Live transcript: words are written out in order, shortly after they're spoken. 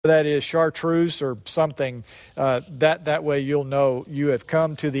that is, chartreuse or something. That way you'll know you have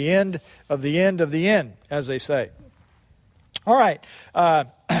come to the end of the end of the end, as they say. All right.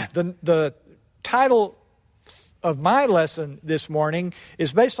 The title of my lesson this morning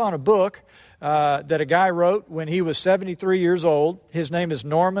is based on a book that a guy wrote when he was 73 years old. His name is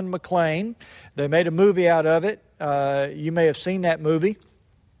Norman McLean. They made a movie out of it. You may have seen that movie.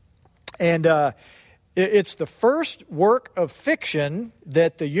 And it's the first work of fiction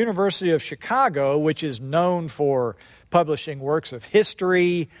that the University of Chicago, which is known for publishing works of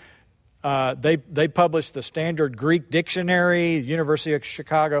history, they published the Standard Greek Dictionary, University of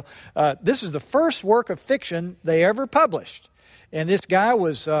Chicago. This is the first work of fiction they ever published. And this guy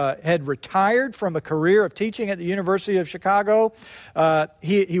had retired from a career of teaching at the University of Chicago.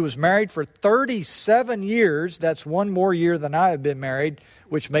 He was married for 37 years. That's one more year than I have been married,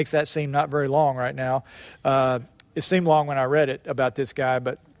 which makes that seem not very long right now. It seemed long when I read it about this guy,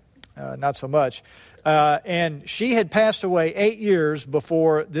 but not so much. And she had passed away 8 years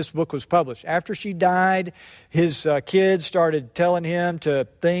before this book was published. After she died, his kids started telling him to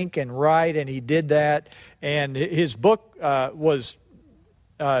think and write, and he did that. And his book was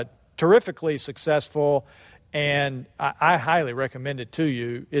terrifically successful, and I highly recommend it to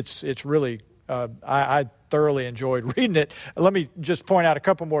you. It's really, I thoroughly enjoyed reading it. Let me just point out a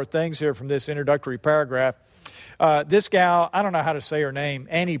couple more things here from this introductory paragraph. This gal, I don't know how to say her name,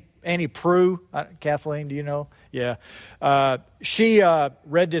 Annie Prue. Kathleen, do you know? Yeah. She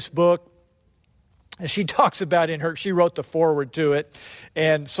read this book, and she talks about she wrote the foreword to it,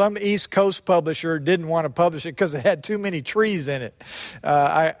 and some East Coast publisher didn't want to publish it because it had too many trees in it.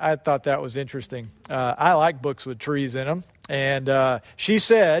 I thought that was interesting. I like books with trees in them. And she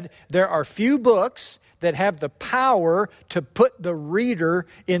said, there are few books that have the power to put the reader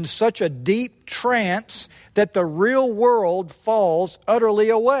in such a deep trance that the real world falls utterly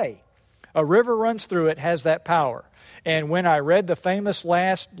away. A River Runs Through It has that power. And when I read the famous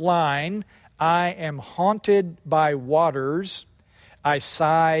last line, I am haunted by waters, I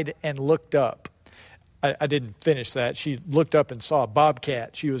sighed and looked up. I didn't finish that. She looked up and saw a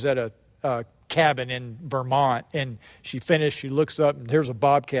bobcat. She was at a cabin in Vermont, and she finished, she looks up, and there's a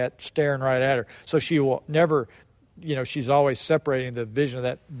bobcat staring right at her. So she will never, she's always separating the vision of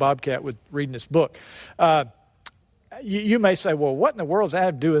that bobcat with reading this book. You may say, well, what in the world does that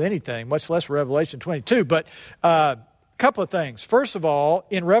have to do with anything, much less Revelation 22? But a couple of things. First of all,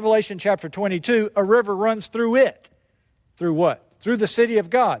 in Revelation chapter 22, a river runs through it. Through what? Through the city of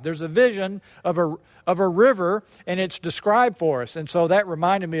God. There's a vision of a river, and it's described for us. And so that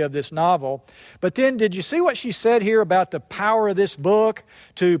reminded me of this novel. But then, did you see what she said here about the power of this book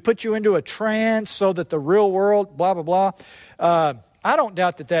to put you into a trance so that the real world, blah, blah, blah? I don't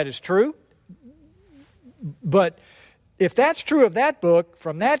doubt that is true. But if that's true of that book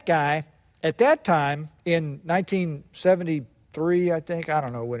from that guy, at that time, in 1973, I think, I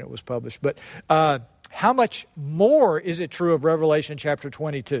don't know when it was published, but how much more is it true of Revelation chapter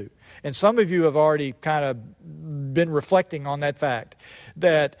 22? And some of you have already kind of been reflecting on that fact.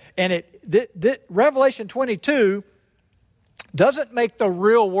 Revelation 22 doesn't make the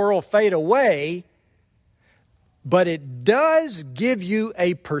real world fade away, but it does give you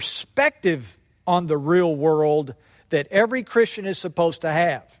a perspective on the real world that every Christian is supposed to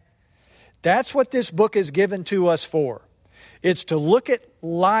have. That's what this book is given to us for. It's to look at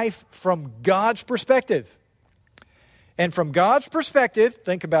life from God's perspective. And from God's perspective,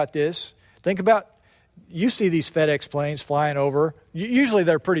 think about this. You see these FedEx planes flying over. Usually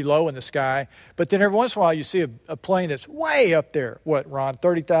they're pretty low in the sky. But then every once in a while you see a plane that's way up there. What, Ron,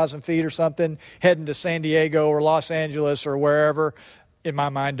 30,000 feet or something, heading to San Diego or Los Angeles or wherever. In my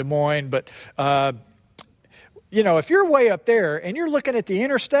mind, Des Moines. But, if you're way up there and you're looking at the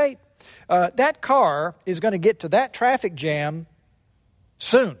interstate, that car is going to get to that traffic jam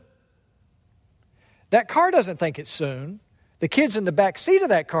soon. That car doesn't think it's soon. The kids in the back seat of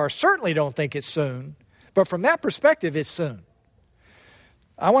that car certainly don't think it's soon. But from that perspective, it's soon.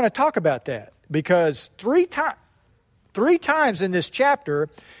 I want to talk about that because three times in this chapter,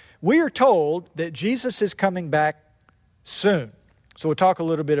 we are told that Jesus is coming back soon. So we'll talk a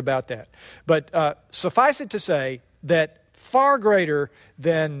little bit about that. But suffice it to say that far greater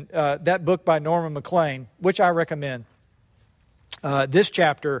than that book by Norman McLean, which I recommend, this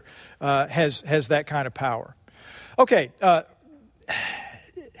chapter has that kind of power. Okay,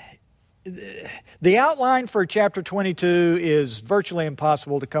 the outline for chapter 22 is virtually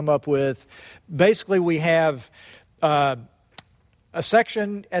impossible to come up with. Basically, we have a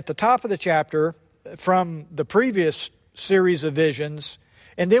section at the top of the chapter from the previous series of visions,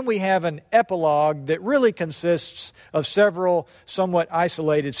 And then we have an epilogue that really consists of several somewhat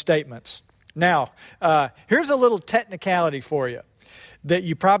isolated statements. Now, here's a little technicality for you that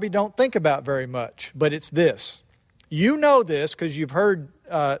you probably don't think about very much, but it's this. You know this because you've heard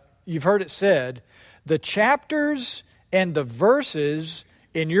it said, the chapters and the verses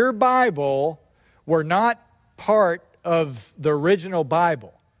in your Bible were not part of the original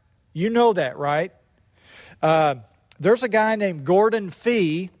Bible. You know that, right? There's a guy named Gordon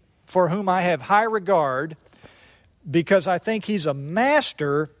Fee, for whom I have high regard, because I think he's a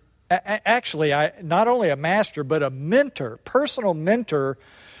master. Actually, not only a master, but a mentor, personal mentor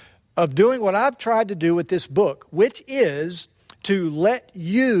of doing what I've tried to do with this book, which is to let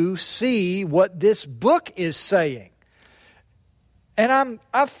you see what this book is saying. And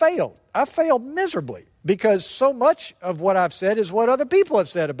I've failed. I've failed miserably because so much of what I've said is what other people have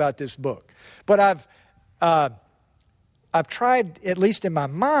said about this book. But I've tried, at least in my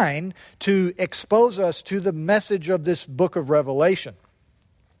mind, to expose us to the message of this book of Revelation.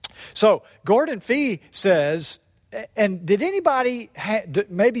 So, Gordon Fee says, and did anybody,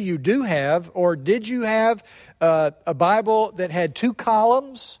 maybe you do have, or did you have a Bible that had 2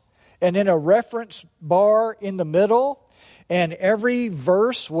 columns and then a reference bar in the middle, and every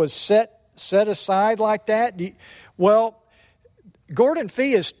verse was set aside like that? Well, Gordon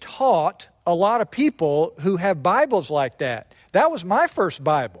Fee has taught a lot of people who have Bibles like that. That was my first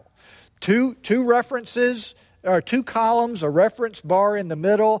Bible. Two references, or 2 columns, a reference bar in the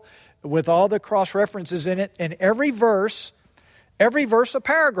middle with all the cross references in it, and every verse a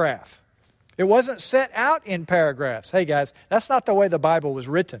paragraph. It wasn't set out in paragraphs. Hey guys, that's not the way the Bible was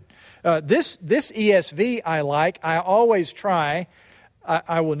written. This ESV I like. I always try.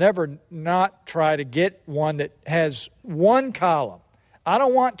 I will never not try to get one that has 1 column. I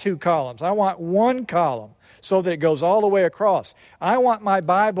don't want 2 columns. I want 1 column so that it goes all the way across. I want my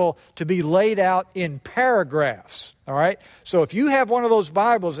Bible to be laid out in paragraphs. All right? So if you have one of those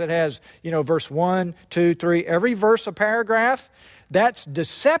Bibles that has, verse 1, 2, 3, every verse a paragraph, that's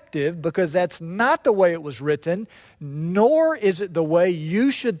deceptive because that's not the way it was written, nor is it the way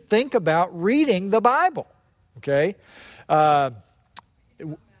you should think about reading the Bible. Okay?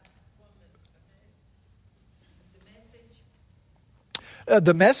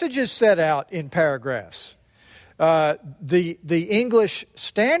 The message is set out in paragraphs. The English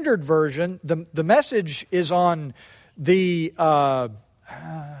Standard Version, the message is on the...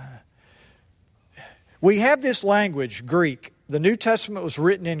 we have this language, Greek. The New Testament was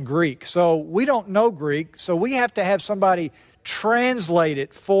written in Greek, so we don't know Greek, so we have to have somebody translate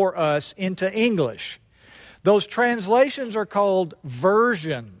it for us into English. Those translations are called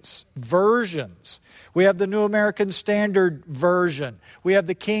versions. We have the New American Standard Version. We have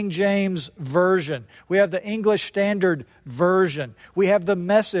the King James Version. We have the English Standard Version. We have the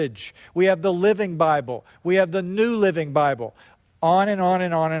Message. We have the Living Bible. We have the New Living Bible. On and on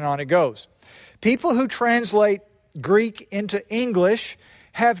and on and on it goes. People who translate Greek into English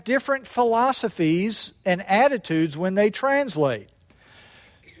have different philosophies and attitudes when they translate.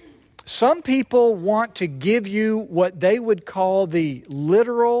 Some people want to give you what they would call the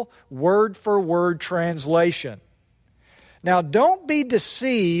literal word-for-word translation. Now, don't be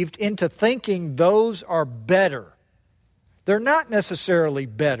deceived into thinking those are better. They're not necessarily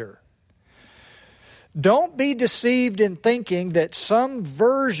better. Don't be deceived in thinking that some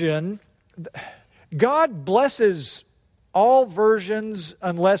version... God blesses all versions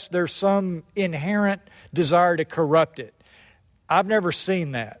unless there's some inherent desire to corrupt it. I've never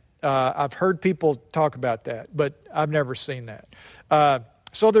seen that. I've heard people talk about that, but I've never seen that.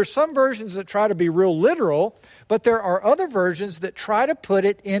 So there's some versions that try to be real literal, but there are other versions that try to put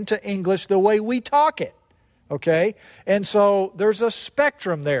it into English the way we talk it. Okay? And so there's a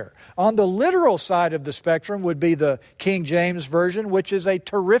spectrum there. On the literal side of the spectrum would be the King James Version, which is a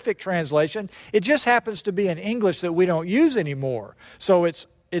terrific translation. It just happens to be in English that we don't use anymore. So it's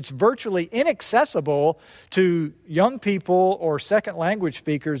virtually inaccessible to young people or second language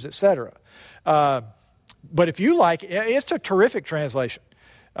speakers, etc. But if you like, it's a terrific translation.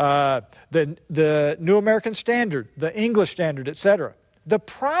 The New American Standard, the English Standard, etc. The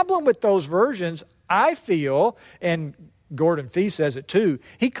problem with those versions, I feel, and Gordon Fee says it too,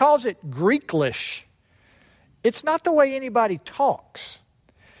 he calls it Greeklish. It's not the way anybody talks.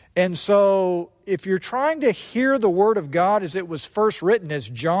 And so if you're trying to hear the Word of God as it was first written, as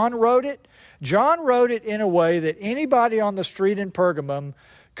John wrote it in a way that anybody on the street in Pergamum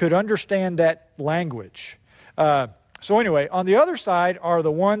could understand that language. So anyway, on the other side are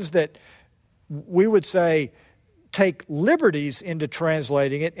the ones that we would say take liberties into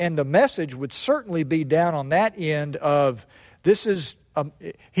translating it, and the message would certainly be down on that end of this is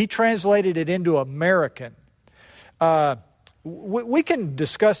he translated it into American. We can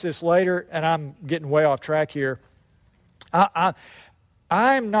discuss this later, and I'm getting way off track here.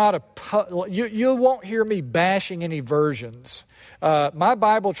 I'm not you won't hear me bashing any versions. My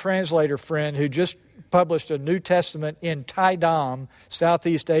Bible translator friend who just published a New Testament in Thai Dam,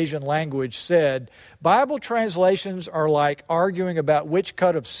 Southeast Asian language, said, Bible translations are like arguing about which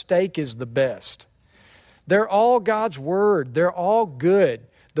cut of steak is the best. They're all God's Word. They're all good.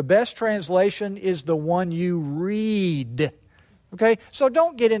 The best translation is the one you read. Okay? So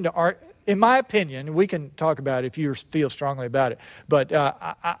don't get into art. In my opinion, we can talk about it if you feel strongly about it, but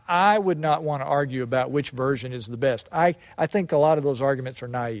I would not want to argue about which version is the best. I think a lot of those arguments are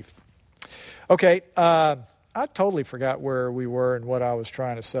naive. Okay, I totally forgot where we were and what I was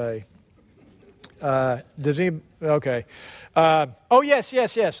trying to say. Does he? Okay. Oh,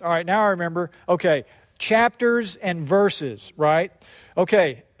 yes. All right, now I remember. Okay, chapters and verses, right?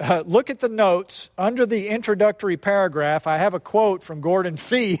 Okay, look at the notes. Under the introductory paragraph, I have a quote from Gordon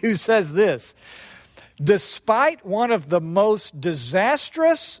Fee who says this: despite one of the most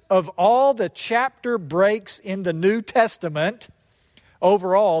disastrous of all the chapter breaks in the New Testament,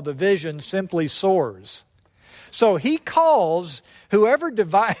 overall, the vision simply soars. So he calls whoever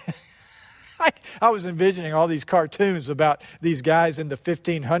divides... I was envisioning all these cartoons about these guys in the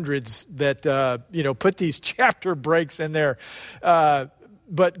 1500s that, put these chapter breaks in there.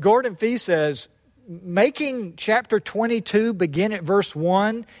 But Gordon Fee says, making chapter 22 begin at verse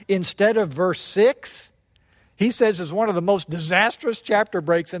 1 instead of verse 6, he says is one of the most disastrous chapter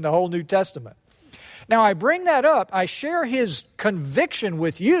breaks in the whole New Testament. Now, I bring that up. I share his conviction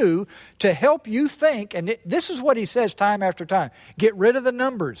with you to help you think, and this is what he says time after time. Get rid of the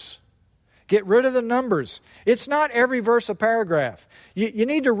numbers. Get rid of the numbers. It's not every verse a paragraph. You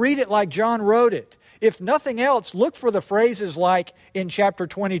need to read it like John wrote it. If nothing else, look for the phrases like in chapter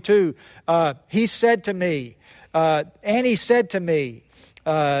 22, he said to me, and he said to me,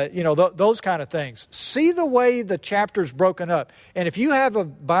 those kind of things. See the way the chapter's broken up. And if you have a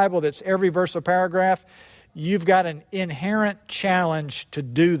Bible that's every verse a paragraph, you've got an inherent challenge to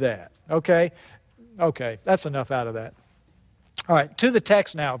do that. Okay, that's enough out of that. All right, to the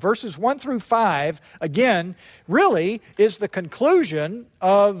text now. Verses 1 through 5, again, really is the conclusion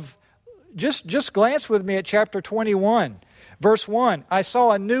of, just glance with me at chapter 21. Verse 1, I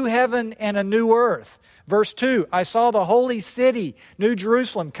saw a new heaven and a new earth. Verse 2, I saw the holy city, New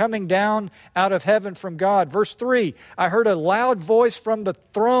Jerusalem, coming down out of heaven from God. Verse 3, I heard a loud voice from the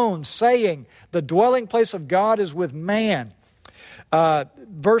throne saying, the dwelling place of God is with man.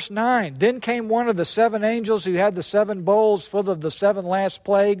 Verse 9, then came one of the seven angels who had the seven bowls full of the seven last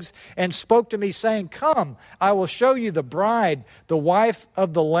plagues and spoke to me saying, come, I will show you the bride, the wife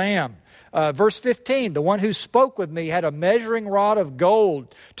of the Lamb. Verse 15, the one who spoke with me had a measuring rod of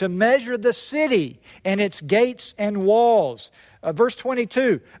gold to measure the city and its gates and walls. Verse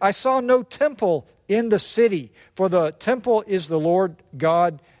 22, I saw no temple in the city, for the temple is the Lord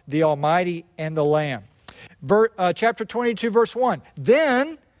God, the Almighty, and the Lamb. Chapter 22, verse 1.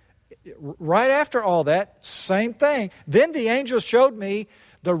 Then, right after all that, same thing. Then the angel showed me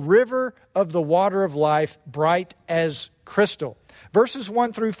the river of the water of life, bright as crystal. Verses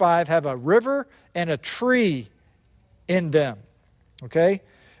 1 through 5 have a river and a tree in them, okay,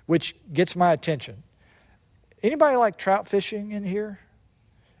 which gets my attention. Anybody like trout fishing in here?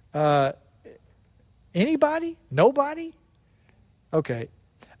 Anybody? Nobody? Okay.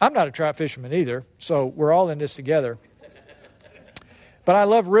 I'm not a trout fisherman either, so we're all in this together. But I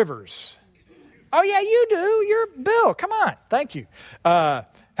love rivers. Oh, yeah, you do. You're Bill. Come on. Thank you.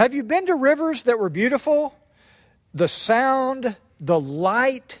 Have you been to rivers that were beautiful? The sound, the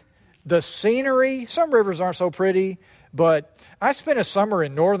light, the scenery. Some rivers aren't so pretty, but I spent a summer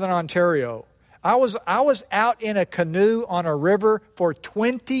in northern Ontario. I was out in a canoe on a river for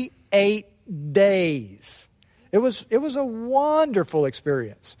 28 days. It was a wonderful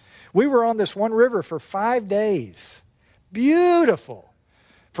experience. We were on this one river for 5 days. Beautiful.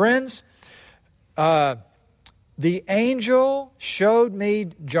 Friends, the angel showed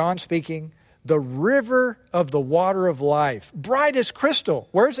me, John speaking, the river of the water of life, bright as crystal.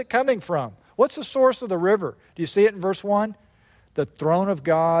 Where's it coming from? What's the source of the river? Do you see it in verse 1? The throne of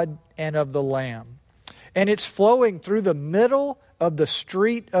God and of the Lamb. And it's flowing through the middle of the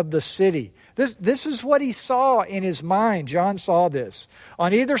street of the city. This is what he saw in his mind. John saw this.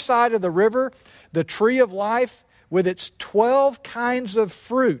 On either side of the river, the tree of life with its 12 kinds of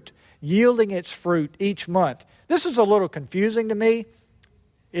fruit, yielding its fruit each month. This is a little confusing to me.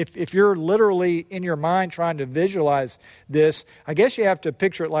 if you're literally in your mind trying to visualize this, I guess you have to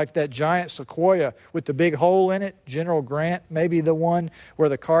picture it like that giant sequoia with the big hole in it. General Grant, maybe the one where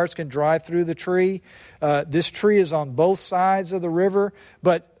the cars can drive through the tree. This tree is on both sides of the river.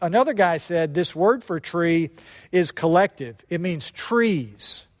 But another guy said this word for tree is collective. It means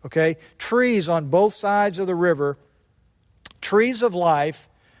trees, okay? Trees on both sides of the river, trees of life.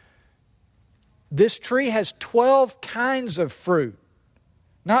 This tree has 12 kinds of fruit.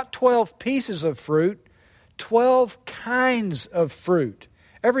 Not 12 pieces of fruit, 12 kinds of fruit.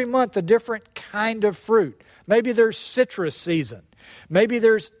 Every month a different kind of fruit. Maybe there's citrus season. Maybe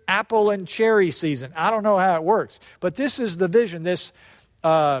there's apple and cherry season. I don't know how it works. But this is the vision, this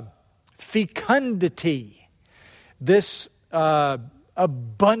fecundity, this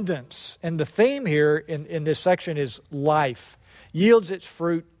abundance. And the theme here in this section is life. Yields its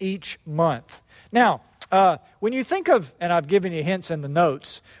fruit each month. Now, when you think of, and I've given you hints in the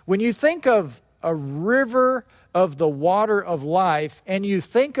notes, when you think of a river of the water of life and you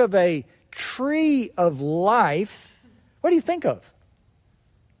think of a tree of life, what do you think of?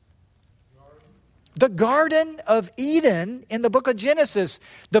 The Garden of Eden in the book of Genesis.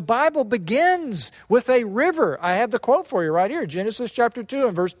 The Bible begins with a river. I have the quote for you right here, Genesis chapter 2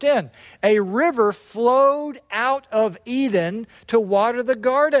 and verse 10. A river flowed out of Eden to water the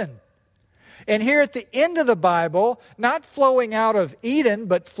garden. And here at the end of the Bible, not flowing out of Eden,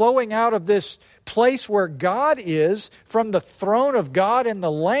 but flowing out of this place where God is, from the throne of God and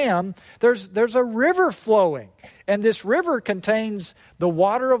the Lamb, there's a river flowing. And this river contains the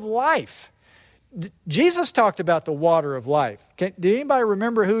water of life. Jesus talked about the water of life. Did anybody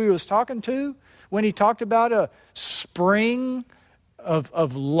remember who he was talking to when he talked about a spring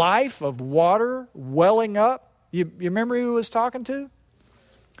of life, of water welling up? You remember who he was talking to?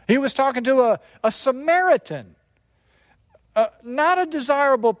 He was talking to a Samaritan, not a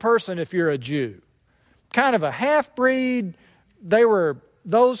desirable person if you're a Jew, kind of a half-breed. They were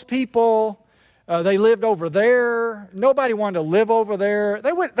those people. They lived over there. Nobody wanted to live over there.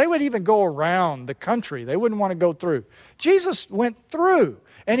 They would even go around the country. They wouldn't want to go through. Jesus went through,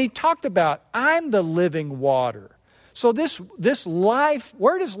 and he talked about, I'm the living water. So this life,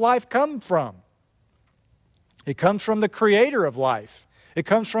 where does life come from? It comes from the creator of life. It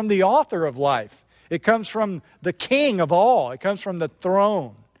comes from the author of life. It comes from the king of all. It comes from the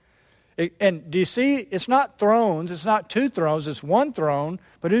throne. And do you see, it's not thrones, it's not two thrones, it's one throne,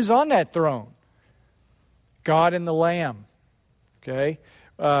 but who's on that throne? God and the Lamb. Okay?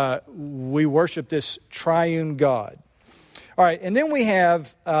 We worship this triune God. All right, and then we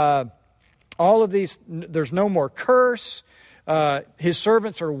have all of these, there's no more curse. His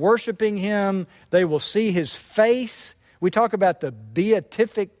servants are worshiping him. They will see his face. We talk about the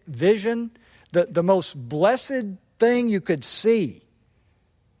beatific vision, the most blessed thing you could see.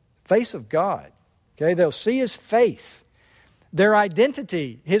 Face of God. Okay, they'll see his face. Their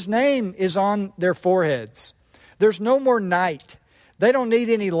identity, his name is on their foreheads. There's no more night. They don't need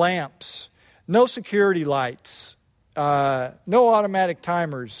any lamps, no security lights, no automatic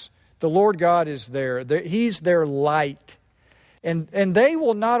timers. The Lord God is there. He's their light. And they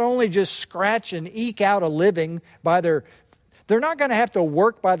will not only just scratch and eke out a living by they're not going to have to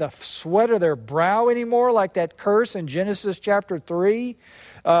work by the sweat of their brow anymore, like that curse in Genesis chapter 3.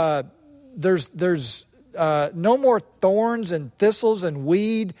 There's no more thorns and thistles and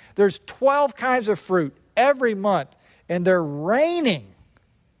weed. There's 12 kinds of fruit every month, and they're reigning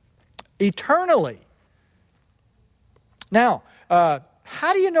eternally. Now,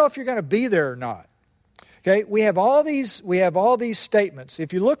 how do you know if you're going to be there or not? Okay, we have all these statements.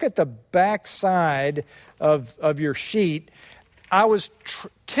 If you look at the back side of your sheet, I was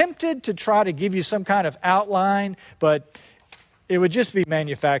tempted to try to give you some kind of outline, but it would just be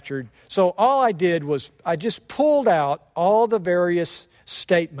manufactured. So all I did was I just pulled out all the various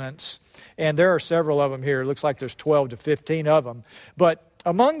statements, and there are several of them here. It looks like there's 12 to 15 of them. But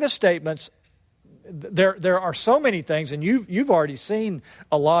among the statements, there are so many things, and you've already seen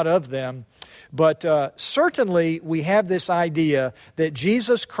a lot of them. But certainly we have this idea that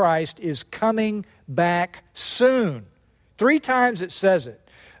Jesus Christ is coming back soon. 3 times it says it.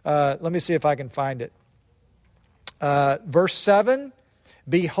 Let me see if I can find it. Verse 7,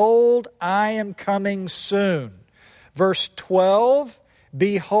 behold, I am coming soon. Verse 12,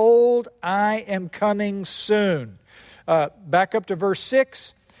 behold, I am coming soon. Back up to verse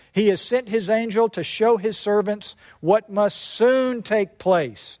 6, he has sent his angel to show his servants what must soon take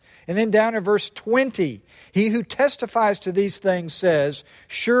place. And then down in verse 20, he who testifies to these things says,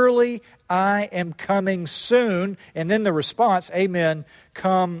 surely I am coming soon. And then the response, amen,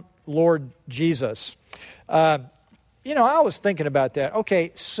 come Lord Jesus. I was thinking about that.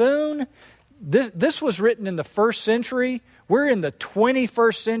 Okay, soon, this was written in the 1st century. We're in the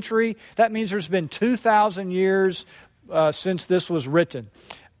 21st century. That means there's been 2,000 years since this was written.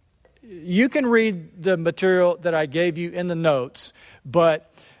 You can read the material that I gave you in the notes,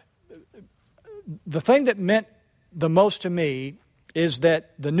 but the thing that meant the most to me is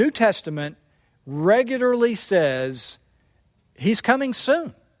that the New Testament regularly says He's coming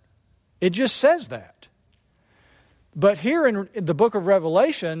soon. It just says that. But here in the book of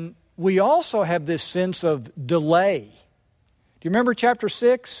Revelation, we also have this sense of delay. Do you remember chapter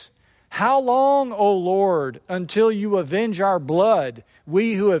 6? How long, O Lord, until you avenge our blood,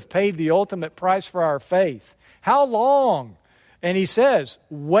 we who have paid the ultimate price for our faith? How long? And he says,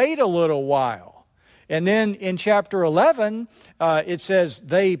 wait a little while. And then in chapter 11, it says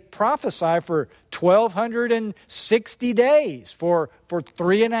they prophesy for 1,260 days, for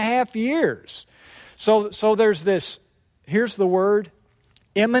 3.5 years. So there's this, here's the word,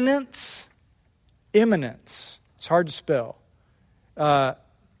 imminence. Imminence. It's hard to spell.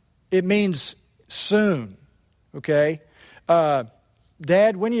 It means soon, okay?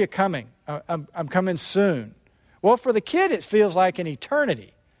 Dad, when are you coming? I'm coming soon. Well, for the kid, it feels like an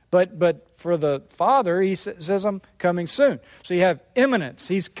eternity. But for the father, he says, I'm coming soon. So you have imminence.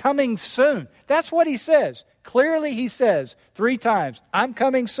 He's coming soon. That's what he says. Clearly he says 3 times, I'm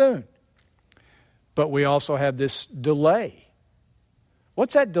coming soon. But we also have this delay.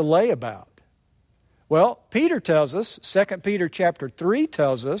 What's that delay about? Well, Peter tells us, 2 Peter chapter 3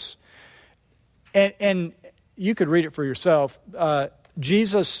 tells us, and you could read it for yourself.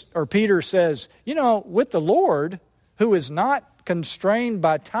 Peter says, with the Lord, who is not constrained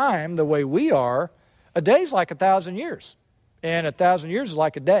by time the way we are, a day's like 1,000 years, and 1,000 years is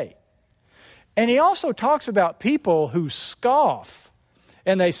like a day. And he also talks about people who scoff,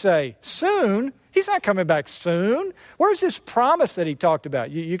 and they say, soon? He's not coming back soon. Where's this promise that he talked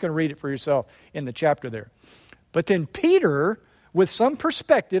about? You can read it for yourself in the chapter there. But then Peter, with some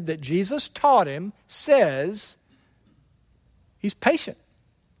perspective that Jesus taught him, says he's patient.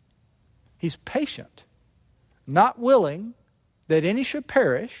 He's patient, not willing that any should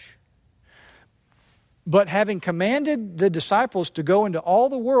perish, but having commanded the disciples to go into all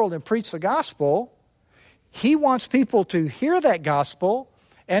the world and preach the gospel, he wants people to hear that gospel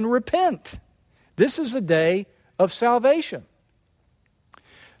and repent. This is a day of salvation.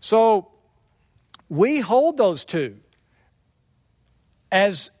 So we hold those two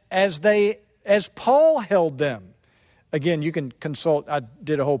as Paul held them. Again, you can consult. I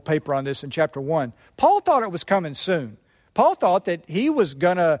did a whole paper on this in chapter 1. Paul thought it was coming soon. Paul thought that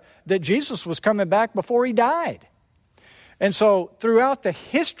that Jesus was coming back before he died. And so throughout the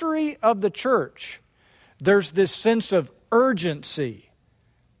history of the church, there's this sense of urgency,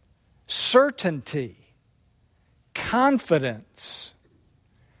 certainty, confidence,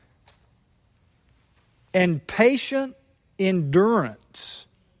 and patient endurance.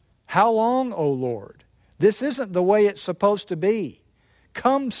 How long, O Lord? This isn't the way it's supposed to be.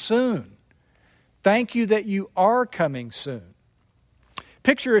 Come soon. Thank you that you are coming soon.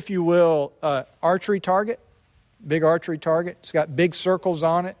 Picture, if you will, archery target, big archery target. It's got big circles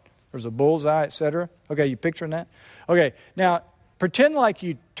on it. There's a bullseye, etc. Okay, you picturing that? Okay, now pretend like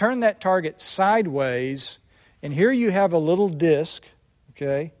you turn that target sideways, and here you have a little disc,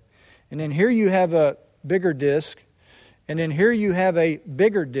 okay? And then here you have a bigger disc, and then here you have a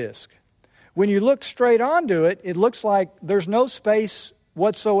bigger disc. When you look straight onto it, it looks like there's no space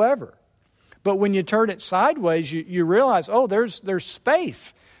whatsoever. But when you turn it sideways, you realize, there's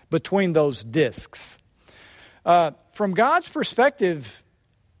space between those discs. From God's perspective,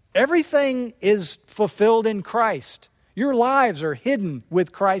 everything is fulfilled in Christ. Your lives are hidden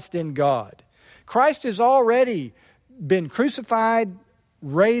with Christ in God. Christ has already been crucified,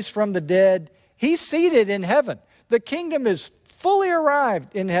 raised from the dead. He's seated in heaven. The kingdom is fully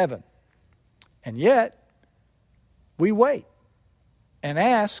arrived in heaven. And yet, we wait and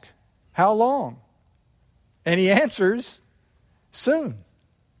ask, how long? And he answers, soon.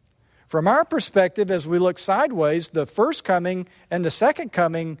 From our perspective, as we look sideways, the first coming and the second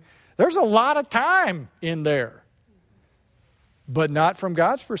coming, there's a lot of time in there. But not from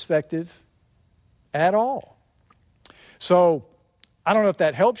God's perspective at all. So, I don't know if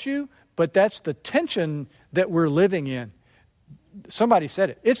that helps you, but that's the tension that we're living in. Somebody said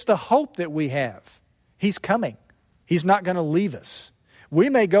it. It's the hope that we have. He's coming. He's not going to leave us. We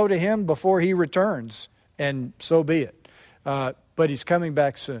may go to Him before He returns, and so be it. But He's coming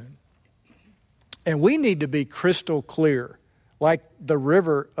back soon. And we need to be crystal clear, like the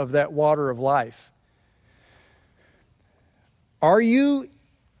river of that water of life. Are you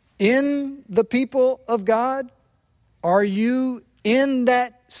in the people of God? Are you in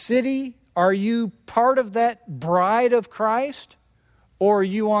that city? Are you part of that bride of Christ? Or are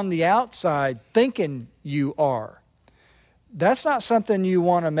you on the outside thinking you are? That's not something you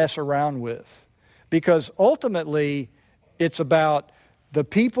want to mess around with, because ultimately it's about the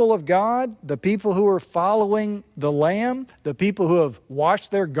people of God, the people who are following the Lamb, the people who have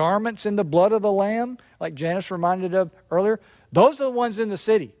washed their garments in the blood of the Lamb, like Janice reminded of earlier. Those are the ones in the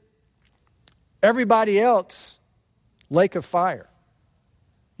city. Everybody else, lake of fire.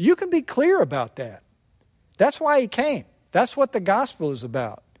 You can be clear about that. That's why He came. That's what the gospel is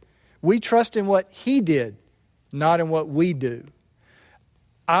about. We trust in what He did, not in what we do.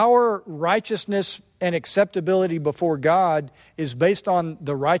 Our righteousness and acceptability before God is based on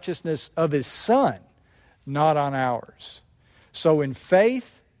the righteousness of His Son, not on ours. So in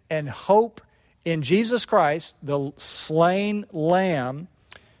faith and hope in Jesus Christ, the slain Lamb,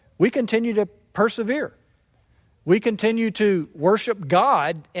 we continue to persevere. We continue to worship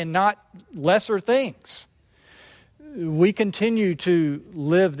God and not lesser things. We continue to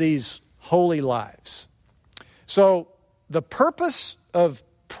live these holy lives. So the purpose of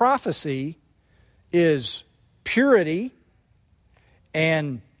prophecy is purity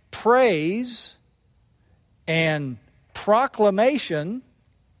and praise and proclamation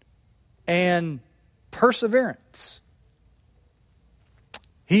and perseverance.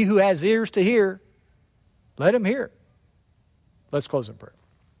 He who has ears to hear, let him hear. Let's close in prayer.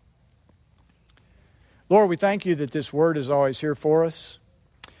 Lord, we thank You that this word is always here for us.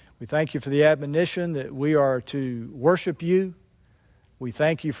 We thank You for the admonition that we are to worship You. We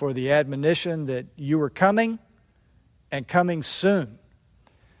thank You for the admonition that You are coming and coming soon.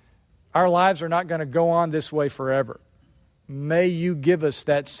 Our lives are not going to go on this way forever. May You give us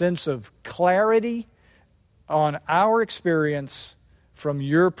that sense of clarity on our experience from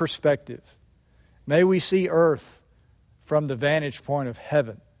Your perspective. May we see earth from the vantage point of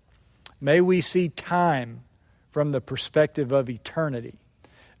heaven. May we see time from the perspective of eternity.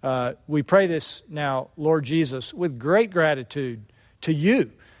 We pray this now, Lord Jesus, with great gratitude to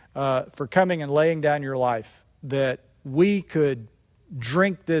You for coming and laying down Your life, that we could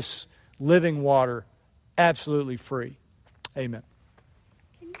drink this living water absolutely free. Amen.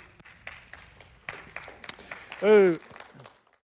 Ooh.